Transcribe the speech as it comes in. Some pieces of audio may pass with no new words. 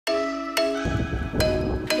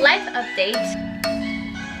update.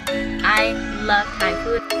 I love Thai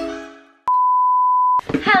food.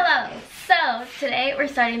 Hello! So today we're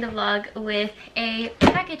starting the vlog with a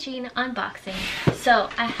packaging unboxing. So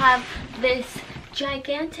I have this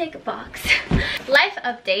gigantic box. Life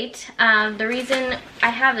update. The reason I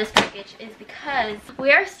have this package is because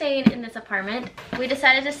we are staying in this apartment. We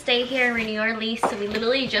decided to stay here and renew our lease, so we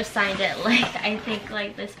literally just signed it like I think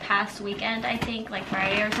like this past weekend, I think like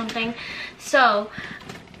Friday or something. So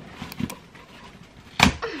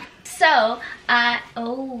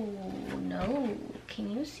oh no, can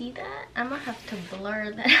you see that? I'm gonna have to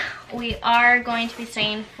blur that out. We are going to be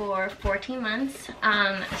staying for 14 months,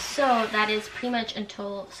 so that is pretty much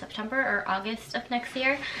until September or August of next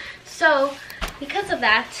year. So because of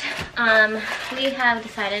that, we have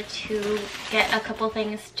decided to get a couple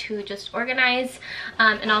things to just organize,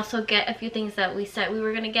 and also get a few things that we said we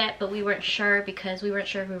were gonna get, but we weren't sure because we weren't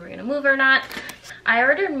sure if we were gonna move or not. I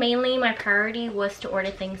ordered, mainly my priority was to order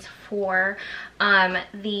things for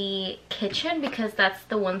the kitchen, because that's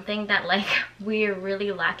the one thing that like we're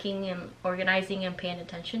really lacking in organizing and paying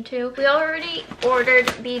attention to. We already ordered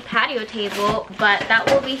the patio table, but that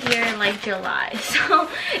will be here in like July, so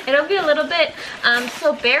it'll be a little bit,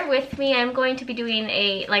 so bear with me. I'm going to be doing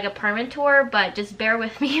a like apartment tour, but just bear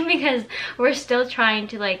with me because we're still trying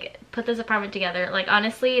to like put this apartment together. Like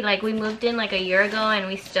honestly, like we moved in like a year ago and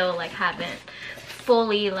we still like haven't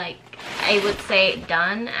fully, like I would say,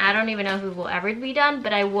 done. I don't even know if it will ever be done,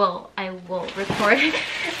 but I will record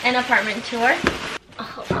an apartment tour. Oh,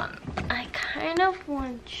 hold on, I kind of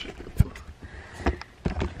want you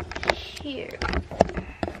here.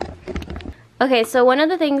 Okay, so one of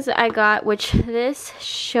the things I got, which this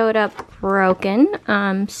showed up broken,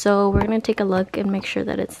 so we're gonna take a look and make sure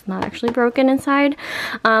that it's not actually broken inside,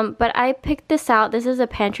 but I picked this out. This is a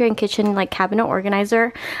pantry and kitchen like cabinet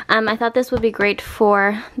organizer. I thought this would be great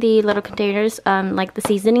for the little containers, like the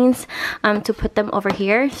seasonings, to put them over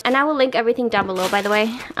here, and I will link everything down below, by the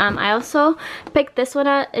way. I also picked this one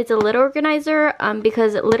up. It's a lid organizer,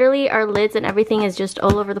 because literally our lids and everything is just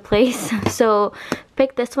all over the place, so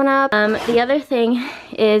pick this one up. The other thing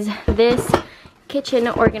is this kitchen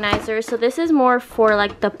organizer. So this is more for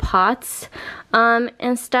like the pots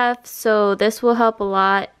and stuff, so this will help a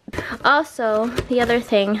lot. Also, the other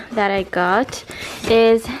thing that I got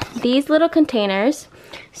is these little containers.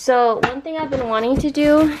 So one thing I've been wanting to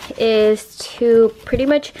do is to pretty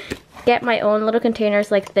much get my own little containers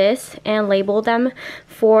like this and label them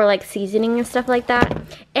for like seasoning and stuff like that.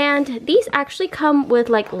 And these actually come with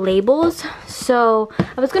like labels, so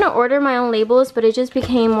I was gonna order my own labels, but it just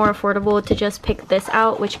became more affordable to just pick this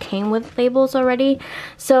out, which came with labels already.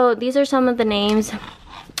 So these are some of the names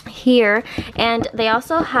here, and they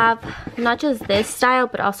also have not just this style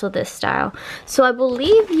but also this style. So I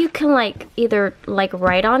believe you can like either like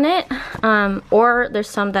write on it, or there's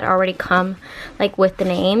some that already come like with the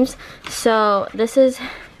names. So this is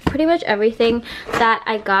pretty much everything that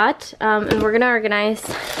I got, and we're gonna organize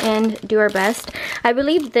and do our best. I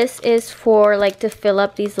believe this is for like to fill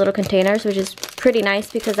up these little containers, which is pretty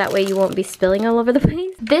nice because that way you won't be spilling all over the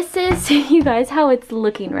place. This is, you guys, how it's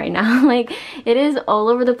looking right now. Like it is all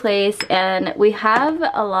over the place, and we have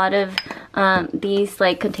a lot of these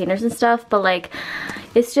like containers and stuff, but like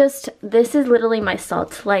it's just, this is literally my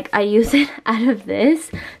salt. Like I use it out of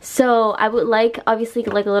this, so I would like obviously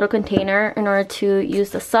like a little container in order to use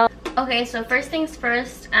the salt. Okay, so first things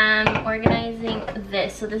first, organizing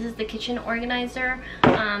this. So this is the kitchen organizer.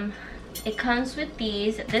 It comes with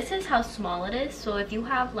these. This is how small it is, so if you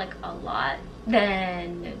have like a lot,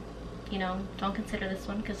 then you know, don't consider this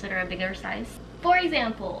one, consider a bigger size. For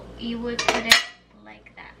example, you would put it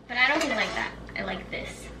like that, but I don't think like that. I like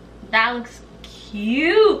this. That looks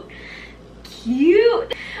cute.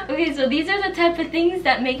 Okay, so these are the type of things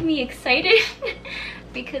that make me excited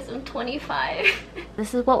because I'm 25.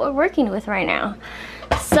 This is what we're working with right now.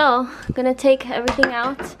 So I'm gonna take everything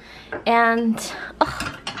out, and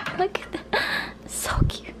oh, look at that, so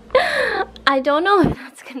cute. I don't know if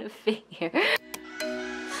that's gonna fit here.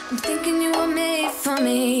 I'm thinking you were made for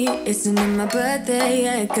me. Isn't it my birthday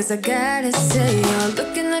yet? Cause I gotta say, you're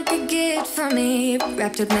looking like a gift for me,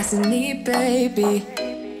 wrapped up nice and neat, baby.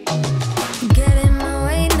 Get in my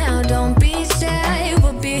way now, don't be shy.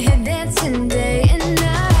 We'll be here dancing day and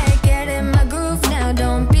night. Get in my groove now,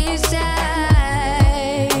 don't be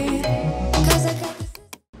shy. Cause I got this.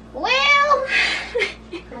 Well,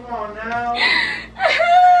 Come on now.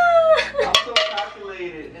 I'm so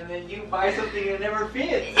calculated, and then you buy something that never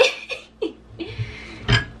fits.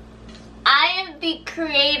 I am the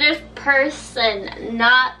creative person,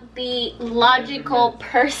 not the logical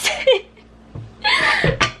person.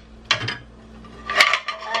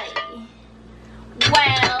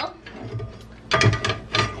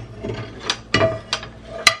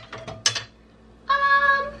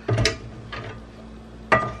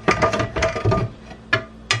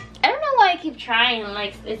 keep trying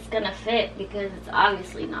like it's gonna fit because it's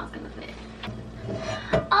obviously not gonna fit.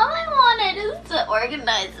 All I wanted is to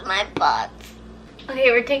organize my pots.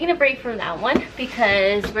 Okay, we're taking a break from that one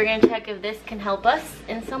because we're gonna check if this can help us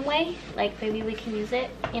in some way. Like maybe we can use it,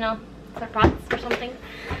 you know, for pots or something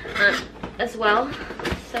as well.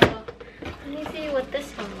 So let me see what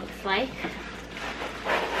this one looks like.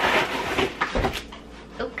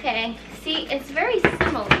 Okay, see, it's very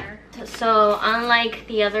similar. So unlike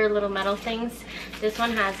the other little metal things, this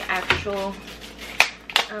one has actual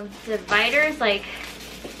dividers, like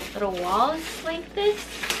little walls like this.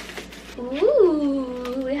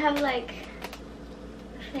 Ooh, we have like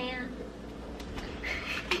a fan.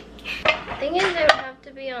 Thing is, it would have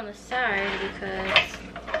to be on the side because,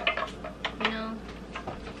 you know.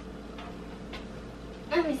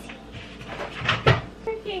 Let me see.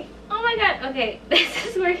 Working. Oh my god. Okay, this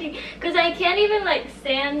is working because I can't even like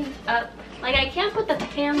stand up. Like I can't put the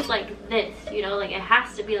pans like this, you know, like it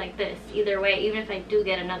has to be like this either way, even if I do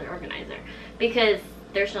get another organizer, because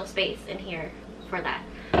there's no space in here for that.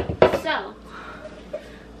 So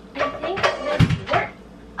I think this works.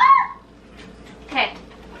 Ah! Okay,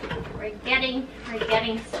 we're getting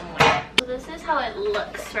somewhere. So this is how it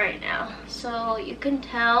looks right now. So you can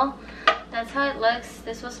tell that's how it looks.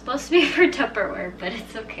 This was supposed to be for Tupperware, but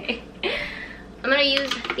it's okay. I'm gonna use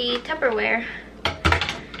the Tupperware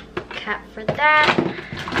cap for that.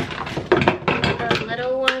 The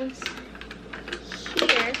little ones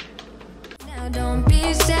here. Now don't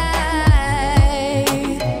be shy,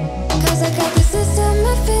 cause I got the system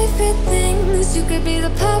of favorite things. You could be the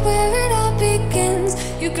part where it all begins.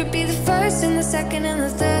 You could be the first and the second and the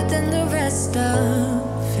third and the rest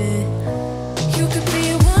of it. You could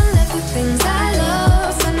be one of the things I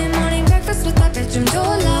love. Sunday morning breakfast with my bedroom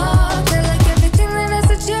door locked. I like everything that has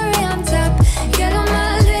a cherry on top. Get on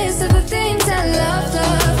my list of the things I love,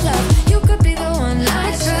 love, love. You could be the one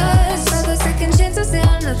I trust. All the second chances, they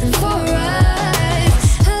are nothing for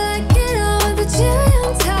us. I like it all with the cherry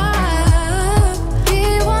on top. Be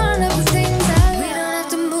one of the things I love. We don't have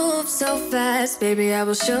to move so fast, baby. I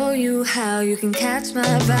will show you how you can catch my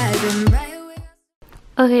vibe and right.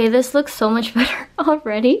 Okay, this looks so much better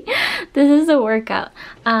already. This is a workout.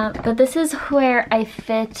 But this is where I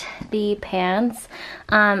fit the pans.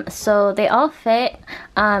 So they all fit.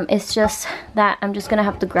 It's just that I'm just gonna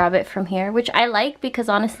have to grab it from here, which I like because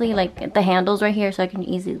honestly, like the handle's right here, so I can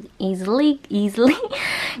easily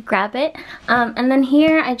grab it. And then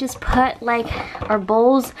here I just put like our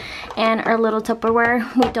bowls and our little Tupperware.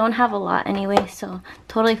 We don't have a lot anyway, so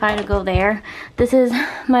totally fine to go there. This is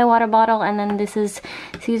my water bottle, and then this is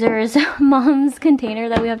Caesar's mom's container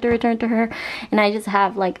that we have to return to her, and I just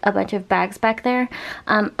have like a bunch of bags back there.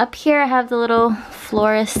 Up here I have the little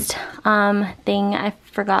florist thing. I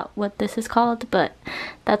forgot what this is called, but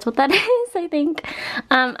that's what that is, I think.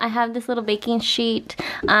 I have this little baking sheet.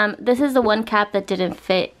 This is the one cap that didn't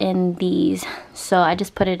fit in these, so I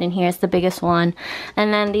just put it in here. It's the biggest one.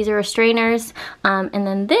 And then these are restrainers, and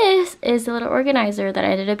then this is the little organizer that I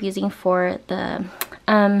ended up using for the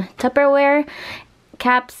Tupperware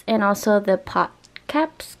caps, and also the pot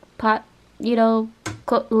caps, you know,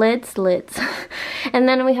 lids. And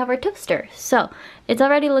then we have our toaster. So it's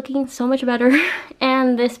already looking so much better,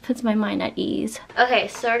 and this puts my mind at ease. Okay,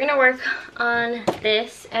 so we're gonna work on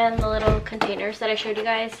this and the little containers that I showed you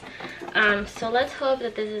guys. So let's hope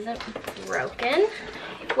that this isn't broken.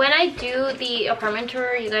 When I do the apartment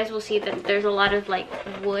tour, you guys will see that there's a lot of like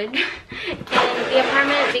wood in the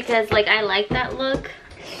apartment because like I like that look.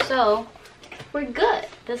 So we're good.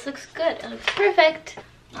 This looks good. It looks perfect.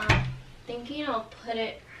 Thinking I'll put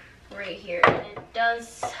it right here, and it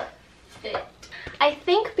does fit. I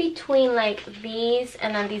think between like these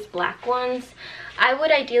and then these black ones, I would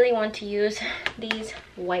ideally want to use these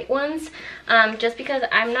white ones, just because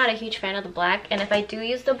I'm not a huge fan of the black, and if I do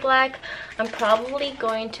use the black, I'm probably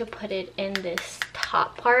going to put it in this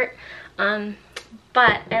top part.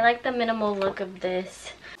 But I like the minimal look of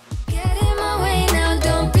this. Get in my way now,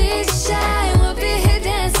 don't be shy. We'll be here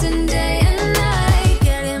dancing day and night.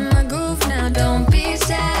 Get in my groove now, don't be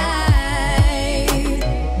shy.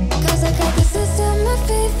 Cause I got the system of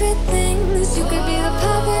favorite things. You could be the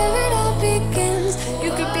part where it all begins.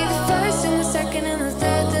 You could be the first and the second and the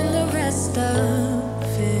third and the rest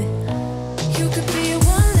of it. You could be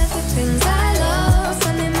one of the things I love.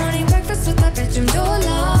 Sunday morning breakfast with my bedroom door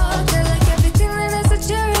locked. I like everything that has a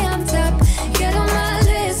cherry on top. Get on my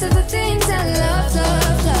list.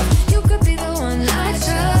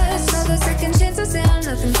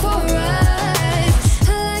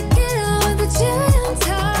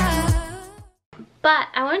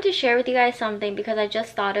 wanted to share with you guys something because I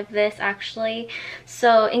just thought of this actually.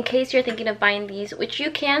 So in case you're thinking of buying these, which you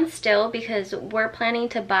can still, because we're planning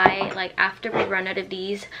to buy, like after we run out of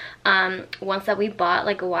these ones that we bought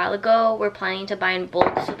like a while ago, we're planning to buy in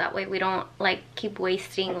bulk, so that way we don't like keep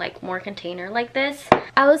wasting like more container like this.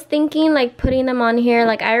 I was thinking like putting them on here.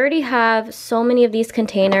 Like I already have so many of these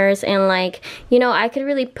containers, and like, you know, I could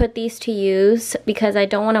really put these to use because I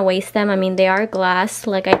don't want to waste them. I mean, they are glass.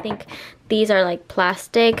 Like I think these are like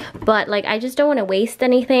plastic, but like I just don't want to waste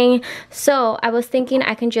anything. So I was thinking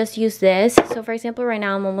I can just use this. So for example, right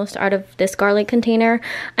now I'm almost out of this garlic container.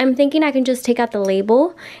 I'm thinking I can just take out the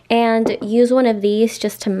label and use one of these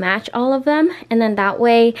just to match all of them, and then that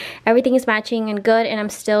way everything is matching and good, and I'm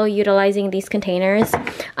still utilizing these containers.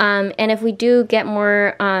 And if we do get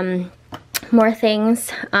more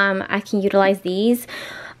things, I can utilize these.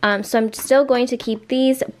 So I'm still going to keep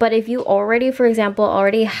these, but if you already, for example,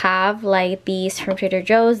 already have like these from Trader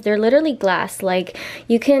Joe's, they're literally glass. Like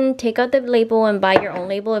you can take out the label and buy your own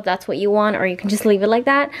label if that's what you want, or you can just leave it like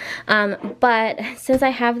that. But since I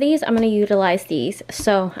have these, I'm going to utilize these.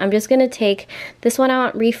 So I'm just going to take this one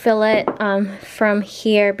out, refill it from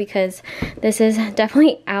here because this is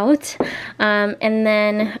definitely out. And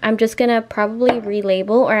then I'm just going to probably relabel,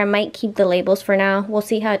 or I might keep the labels for now. We'll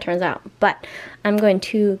see how it turns out. But I'm going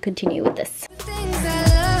to continue with this.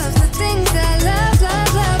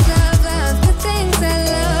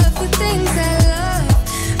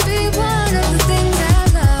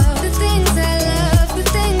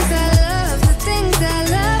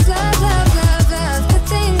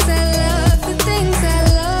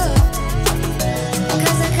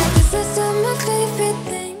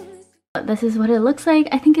 This is what it looks like.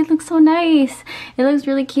 I think it looks so nice. It looks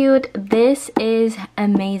really cute. This is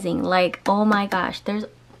amazing. Like, oh my gosh, there's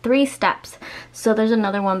 3 steps. So there's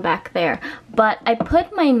another one back there. But I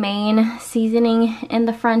put my main seasoning in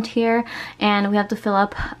the front here, and we have to fill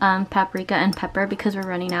up paprika and pepper because we're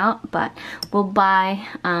running out, but we'll buy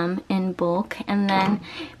in bulk. And then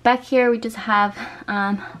back here we just have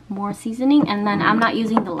more seasoning, and then I'm not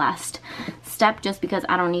using the last step just because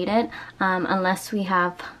I don't need it unless we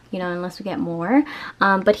have, you know, unless we get more.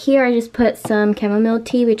 But here I just put some chamomile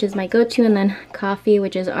tea, which is my go-to, and then coffee,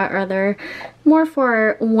 which is our other, more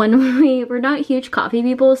for when we're not huge coffee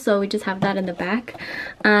people, so we just have that in the back.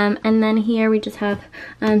 And then here we just have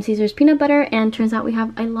Caesar's peanut butter, and turns out we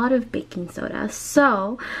have a lot of baking soda.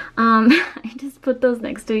 So I just put those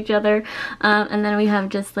next to each other. And then we have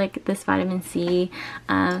just like this vitamin C,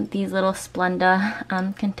 these little Splenda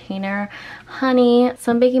container, honey,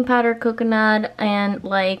 some baking powder, coconut, and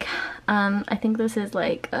like I think this is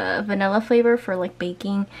like a vanilla flavor for like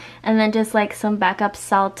baking, and then just like some backup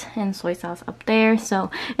salt and soy sauce up there.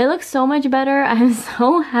 So it looks so much better. I'm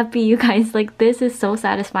so happy, you guys. Like, this is so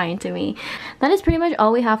satisfying to me. That is pretty much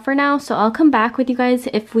all we have for now, so I'll come back with you guys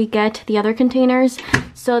if we get the other containers.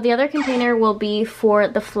 So the other container will be for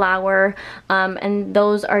the flour, and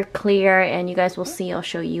those are clear, and you guys will see. I'll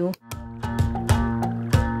show you.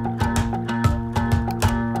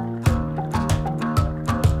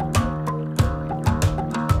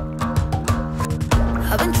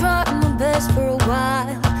 For a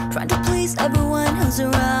while, trying to please everyone who's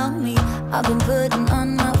around me. I've been putting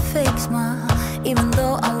on a fake smile, even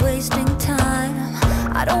though I'm wasting time.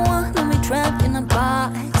 I don't want to be trapped in a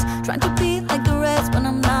box, trying to be like the rest when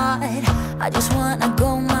I'm not. I just wanna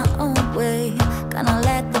go my own way, gonna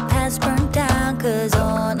let the past burn down, cause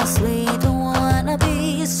honestly don't wanna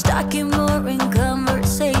be stuck in boring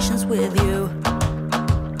conversations with you.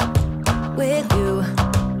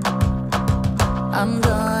 I'm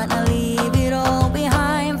gonna leave it all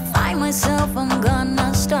behind, find myself, I'm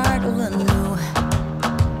gonna start over new.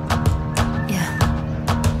 Yeah.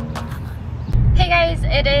 Hey guys,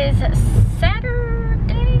 it is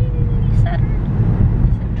Saturday.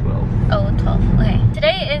 12. Oh, 12. Okay.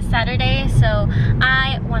 Today is Saturday, so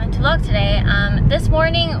I wanted to vlog today. This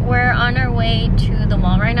morning we're on our way to the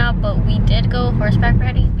mall right now, but we did go horseback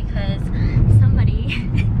riding because somebody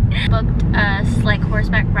booked us like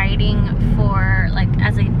horseback riding for like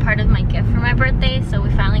as a part of my gift for my birthday, so we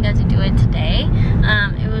finally got to do it today.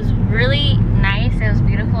 It was really nice. It was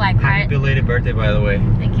beautiful. I cried. Happy belated birthday, by the way.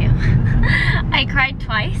 Thank you. I cried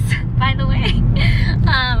twice, by the way.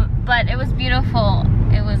 But it was beautiful.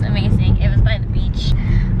 It was amazing. It was by the beach.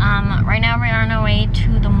 Right now we're on our way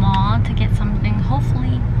to the mall to get something.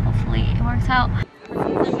 Hopefully it works out. I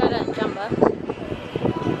gotta jump up.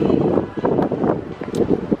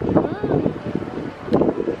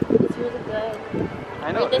 It's really good.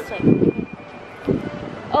 I know. Right this way.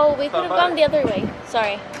 Oh, we could have gone the other way.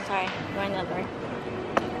 Sorry, going the other way.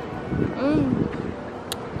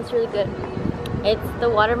 It's really good. It's the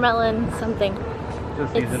watermelon something.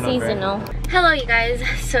 It's seasonal. Hello you guys,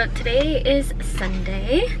 so today is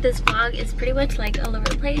Sunday. This vlog is pretty much like all over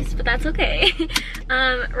the place, but that's okay.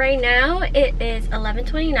 Right now it is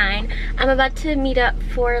 11:29. I'm about to meet up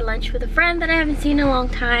for lunch with a friend that I haven't seen in a long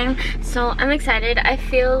time, so I'm excited. I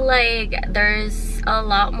feel like there's a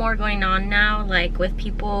lot more going on now, like with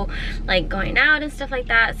people like going out and stuff like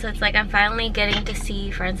that, so it's like I'm finally getting to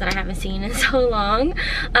see friends that I haven't seen in so long.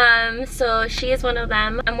 So she is one of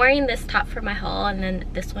them. I'm wearing this top for my haul and then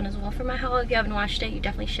this one as well for my haul. If you haven't watched it, you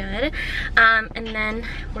definitely should. And then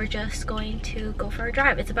we're just going to go for a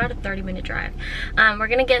drive. It's about a 30-minute drive. We're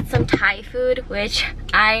gonna get some Thai food, which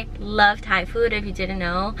I love Thai food if you didn't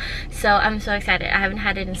know, so I'm so excited. I haven't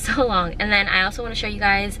had it in so long. And then I also want to show you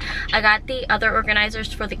guys, I got the other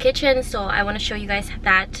organizers for the kitchen, so I want to show you guys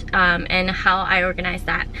that and how I organize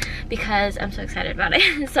that because I'm so excited about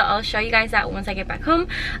it. So I'll show you guys that once I get back home.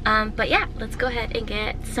 But yeah, let's go ahead and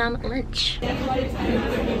get some lunch.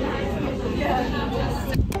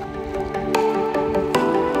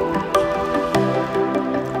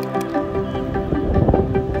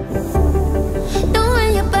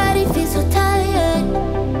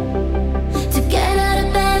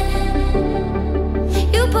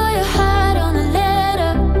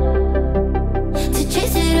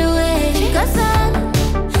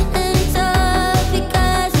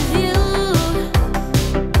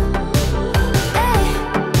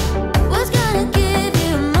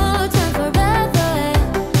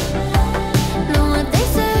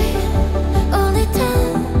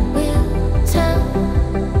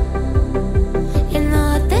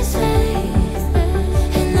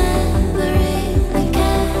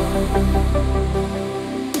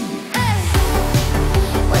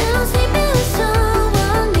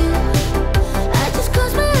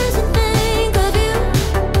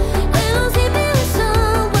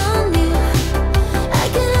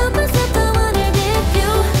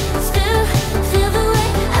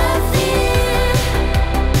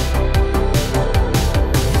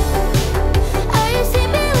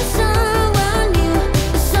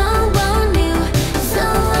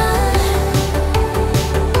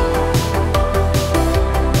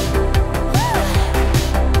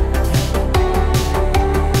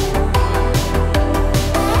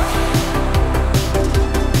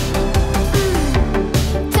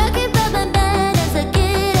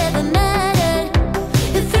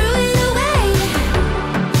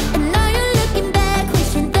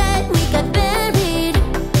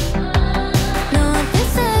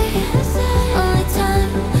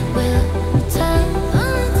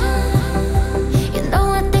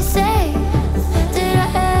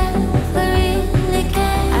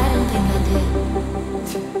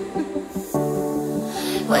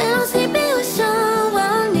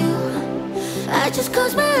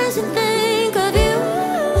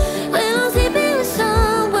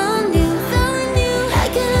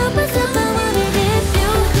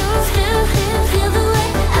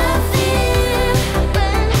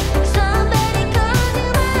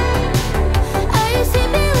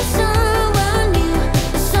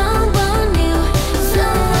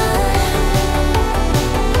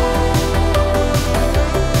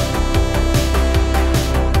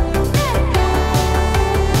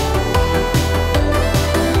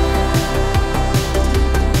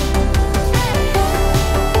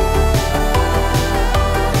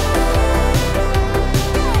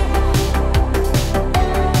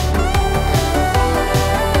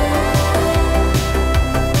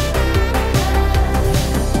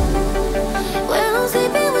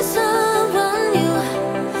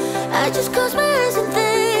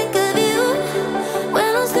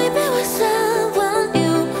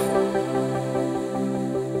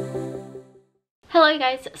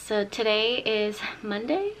 Guys, so today is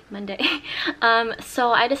Monday.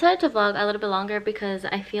 So I decided to vlog a little bit longer because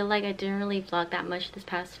I feel like I didn't really vlog that much this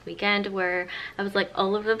past weekend where I was like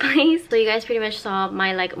all over the place. So you guys pretty much saw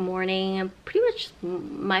my like morning, pretty much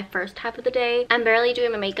my first half of the day. I'm barely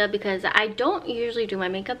doing my makeup because I don't usually do my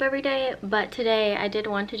makeup every day, but today I did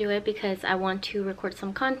want to do it because I want to record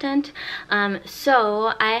some content.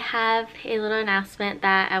 So I have a little announcement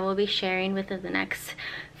that I will be sharing within the next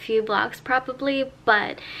few vlogs probably,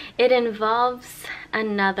 but it involves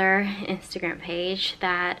another Instagram page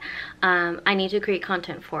that I need to create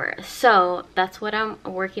content for. So that's what I'm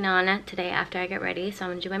working on today after I get ready. So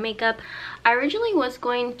I'm gonna do my makeup. I originally was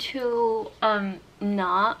going to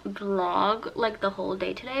not vlog like the whole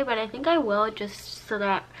day today, but I think I will, just so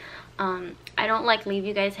that I don't like leave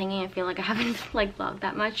you guys hanging. I feel like I haven't like vlogged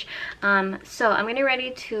that much. So I'm getting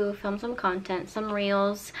ready to film some content, some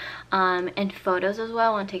reels, and photos as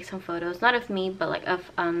well. I want to take some photos, not of me, but like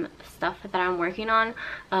of stuff that I'm working on,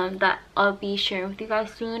 that I'll be sharing with you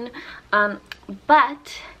guys soon.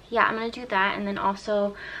 But yeah, I'm gonna do that. And then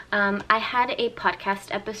also I had a podcast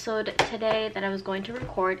episode today that I was going to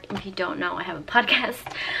record. If you don't know, I have a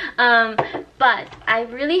podcast, but I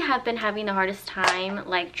really have been having the hardest time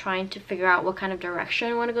like trying to figure out what kind of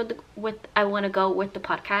direction I want to go with the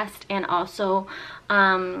podcast, and also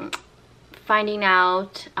finding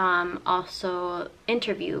out also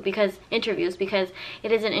interviews, because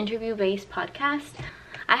it is an interview based podcast.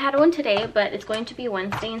 I had one today, but it's going to be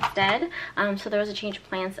Wednesday instead, so there was a change of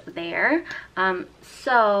plans there.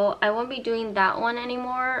 So I won't be doing that one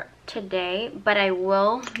anymore today, but I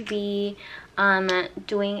will be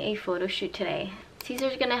doing a photo shoot today.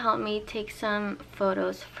 Caesar's gonna help me take some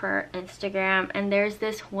photos for Instagram, and there's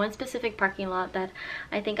this one specific parking lot that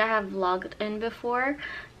I think I have vlogged in before,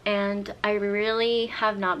 and I really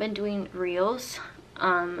have not been doing reels.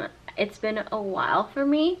 It's been a while for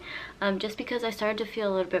me, just because I started to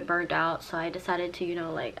feel a little bit burned out, so I decided to, you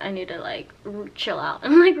know, like I need to like chill out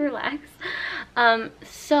and like relax.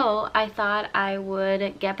 So I thought I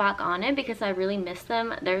would get back on it because I really miss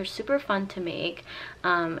them. They're super fun to make,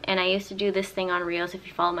 and I used to do this thing on reels. If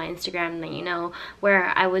you follow my Instagram, then you know, where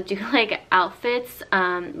I would do like outfits,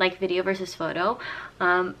 like video versus photo,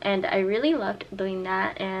 and I really loved doing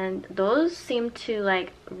that, and those seem to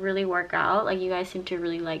like really work out. Like you guys seem to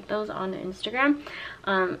really like those on Instagram.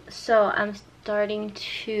 So I'm starting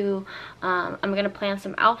to I'm gonna plan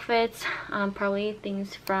some outfits, probably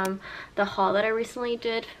things from the haul that I recently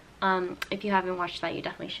did. If you haven't watched that, you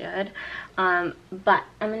definitely should. But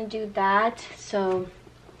I'm gonna do that, so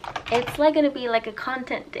it's like gonna be like a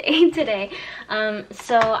content day today.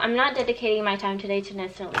 So I'm not dedicating my time today to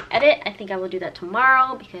necessarily edit. I think I will do that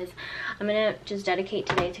tomorrow, because I'm gonna just dedicate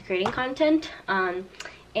today to creating content,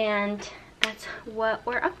 and that's what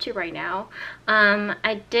we're up to right now.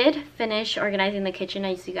 I did finish organizing the kitchen,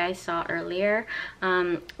 as you guys saw earlier,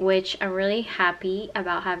 which I'm really happy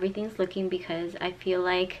about how everything's looking, because I feel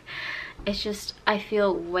like it's just, I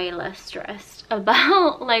feel way less stressed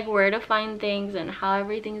about like where to find things and how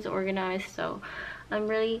everything's organized. So I'm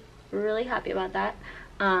really happy about that.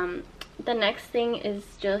 The next thing is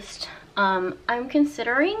just I'm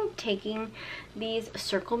considering taking these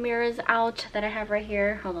circle mirrors out that I have right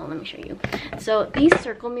here. Hold on, let me show you. So these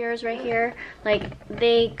circle mirrors right here, like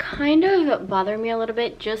they kind of bother me a little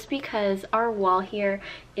bit, just because our wall here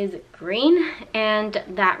is green and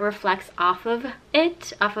that reflects off of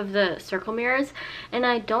the circle mirrors, and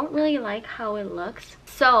I don't really like how it looks.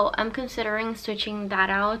 So I'm considering switching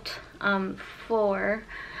that out for,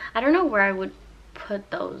 I don't know where I would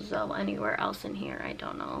put those though, anywhere else in here, I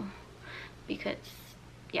don't know, because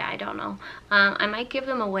yeah, I don't know. I might give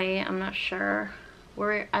them away. I'm not sure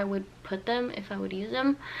where I would put them if I would use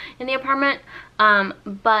them in the apartment,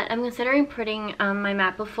 but I'm considering putting my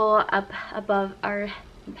mat buffalo up above our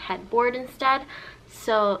headboard instead,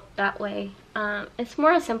 so that way it's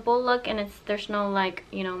more a simple look, and there's no like,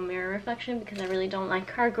 you know, mirror reflection, because I really don't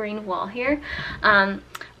like our green wall here.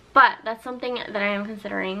 But that's something that I am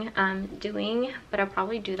considering doing, but I'll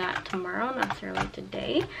probably do that tomorrow, not necessarily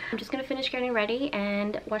today. I'm just gonna finish getting ready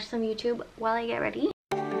and watch some YouTube while I get ready.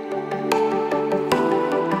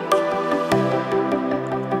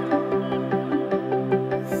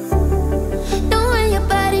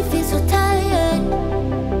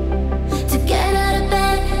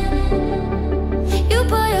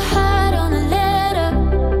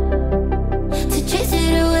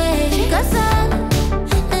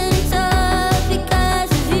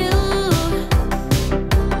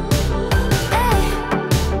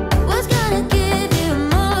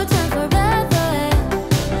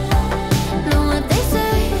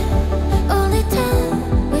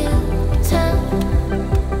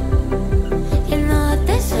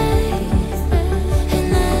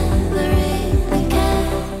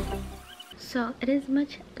 So it is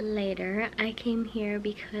much later. I came here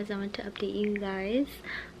because I want to update you guys.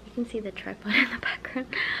 You can see the tripod in the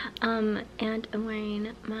background. And I'm wearing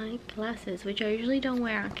my glasses, which I usually don't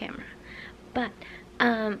wear on camera. But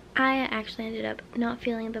I actually ended up not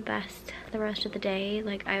feeling the best the rest of the day.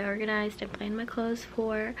 Like, I organized and planned my clothes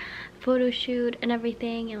for photo shoot and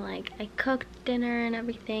everything, and like I cooked dinner and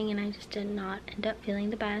everything, and I just did not end up feeling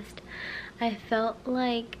the best. I felt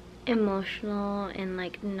like emotional and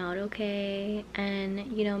like not okay,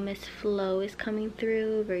 and you know, Miss Flo is coming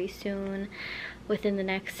through very soon, within the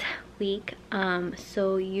next week.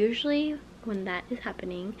 So usually when that is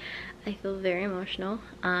happening, I feel very emotional,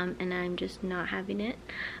 and I'm just not having it.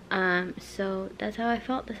 So that's how I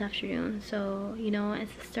felt this afternoon. So, you know,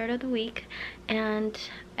 it's the start of the week and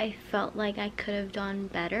I felt like I could have done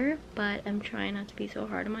better, but I'm trying not to be so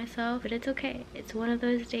hard on myself. But it's okay. It's one of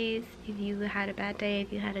those days. If you had a bad day,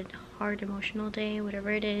 if you had a hard emotional day, whatever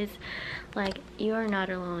it is, like, you are not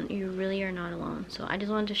alone. You really are not alone. So I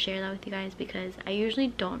just wanted to share that with you guys, because I usually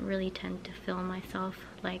don't really tend to film myself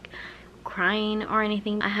like crying or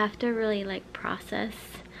anything. I have to really like process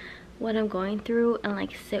what I'm going through and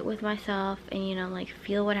like sit with myself and, you know, like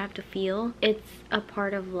feel what I have to feel. It's a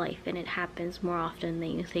part of life and it happens more often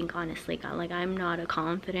than you think, honestly. Like, I'm not a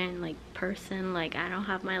confident like person. Like, I don't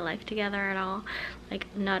have my life together at all, like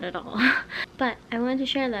not at all. But I wanted to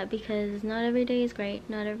share that because not every day is great.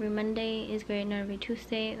 Not every Monday is great. Not every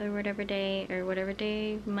Tuesday or whatever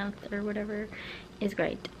day, month or whatever is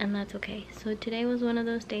great, and that's okay. So today was one of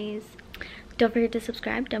those days. Don't forget to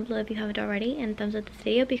subscribe down below if you haven't already, and thumbs up this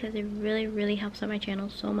video because it really helps out my channel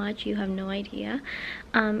so much. You have no idea.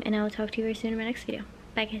 And I will talk to you very soon in my next video.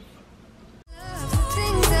 Bye guys.